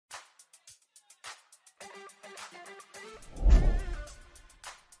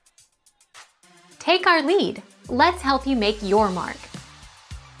Take our lead. Let's help you make your mark.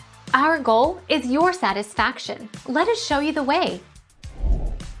 Our goal is your satisfaction. Let us show you the way.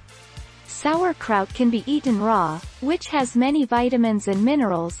 Sauerkraut can be eaten raw, which has many vitamins and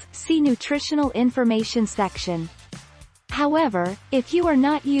minerals. See nutritional information section. However, if you are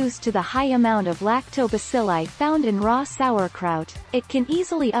not used to the high amount of lactobacilli found in raw sauerkraut, it can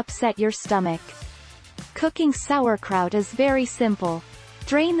easily upset your stomach. Cooking sauerkraut is very simple.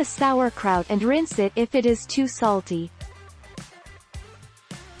 Drain the sauerkraut and rinse it if it is too salty.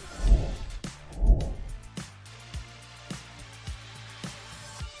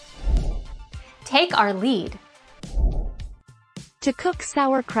 Take our lead. To cook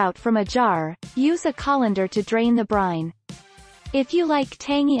sauerkraut from a jar, use a colander to drain the brine. If you like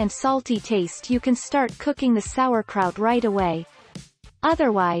tangy and salty taste, you can start cooking the sauerkraut right away.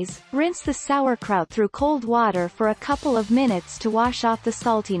 Otherwise, rinse the sauerkraut through cold water for a couple of minutes to wash off the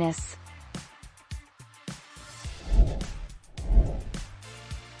saltiness.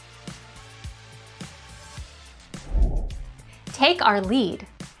 Take our lead.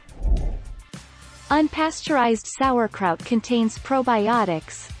 Unpasteurized sauerkraut contains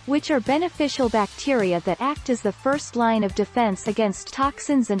probiotics, which are beneficial bacteria that act as the first line of defense against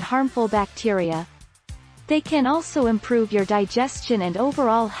toxins and harmful bacteria. They can also improve your digestion and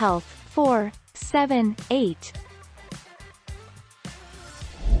overall health. 4, 7, 8.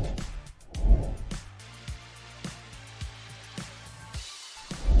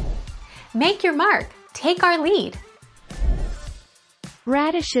 Make your mark. Take our lead.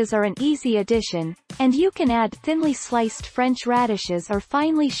 Radishes are an easy addition, and you can add thinly sliced French radishes or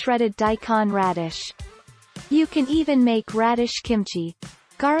finely shredded daikon radish. You can even make radish kimchi.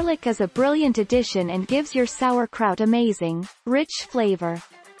 Garlic is a brilliant addition and gives your sauerkraut amazing, rich flavor.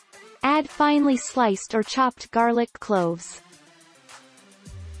 Add finely sliced or chopped garlic cloves.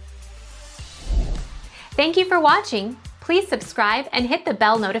 Thank you for watching. Please subscribe and hit the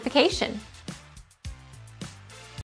bell notification.